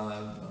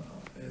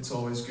it's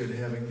always good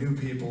having new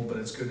people, but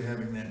it's good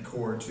having that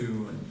core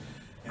too.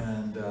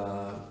 And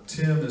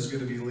Tim is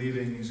going to be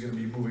leaving. He's going to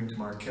be moving to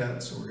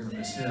Marquette, so we're going to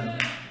miss him.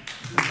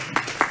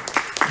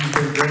 He's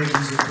been great.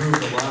 He's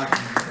improved a lot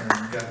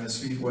and gotten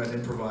his feet wet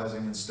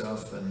improvising and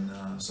stuff,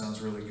 and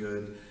sounds really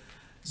good.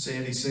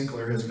 Sandy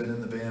Sinkler has been in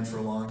the band for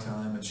a long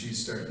time, and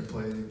she's starting to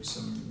play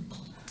some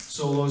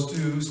solos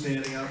too,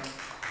 standing up.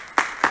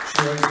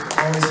 She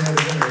always had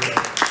it in her, but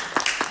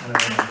I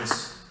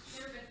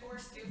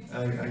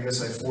don't know, I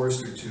guess I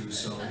forced her to,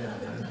 so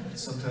yeah,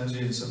 sometimes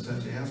you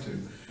have to.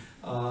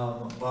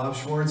 Bob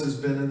Schwartz has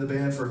been in the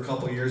band for a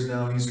couple years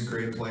now. He's a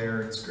great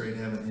player. It's great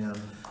having him.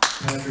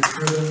 Patrick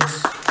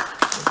Cribbins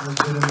has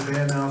been in the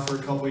band now for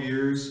a couple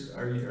years.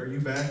 Are you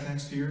back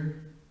next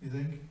year, you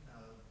think?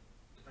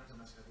 Depends on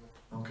my schedule.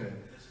 Okay.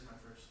 This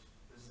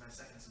is my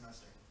second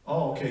semester.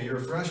 Oh, okay, you're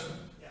a freshman.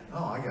 Yeah.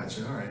 Oh, I got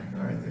you. All right,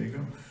 there you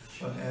go.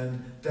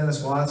 And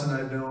Dennis Watson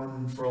I've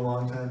known for a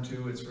long time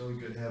too. It's really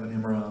good having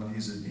him around.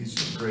 He's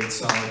a great,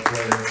 solid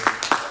player.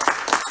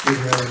 It's good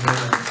having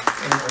him.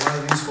 And a lot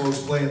of these folks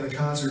play in the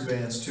concert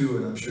bands too,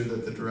 and I'm sure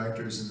that the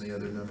directors and the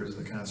other members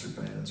of the concert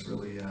bands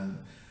really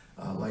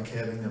like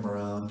having them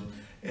around.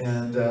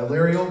 And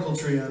Larry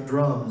Ogletree on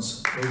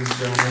drums, ladies and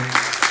gentlemen.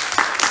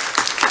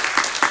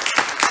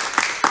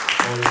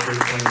 Always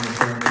great playing with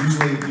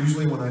him.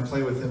 Usually when I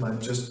play with him,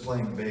 I'm just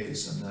playing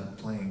bass. I'm not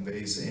playing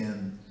bass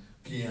and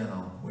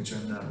piano, which I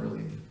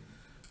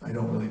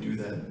don't really do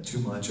that too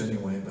much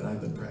anyway, but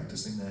I've been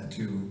practicing that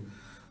too.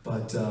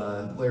 But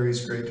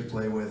Larry's great to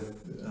play with,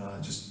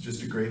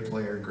 just a great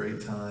player,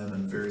 great time,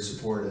 and very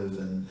supportive.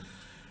 And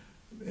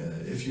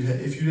if you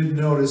didn't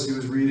notice, he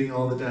was reading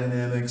all the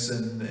dynamics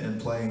and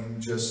playing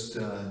just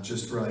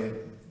right.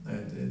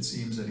 It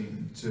seems that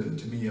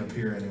to me up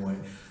here anyway.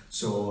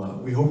 So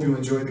we hope you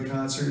enjoyed the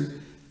concert.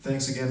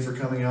 Thanks again for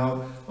coming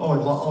out. Oh, I'd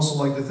also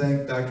like to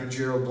thank Dr.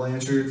 Gerald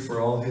Blanchard for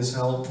all his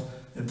help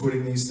in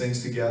putting these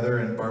things together,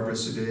 and Barbara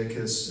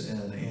Sudeikis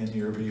and Ann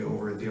Yerby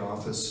over at the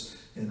office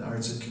in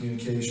Arts and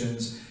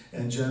Communications,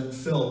 and Jen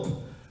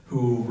Philp,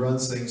 who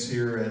runs things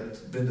here at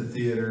Binda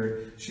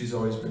Theater. She's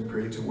always been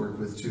great to work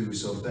with too,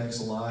 so thanks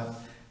a lot.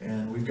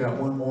 And we've got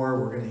one more.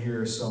 We're going to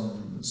hear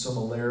some of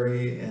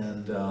Larry,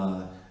 and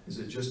is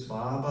it just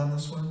Bob on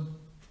this one?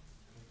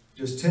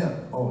 Just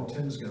Tim. Oh,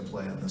 Tim's going to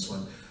play on this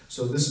one.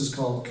 So this is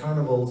called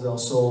Carnival del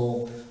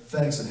Sol.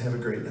 Thanks and have a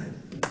great night.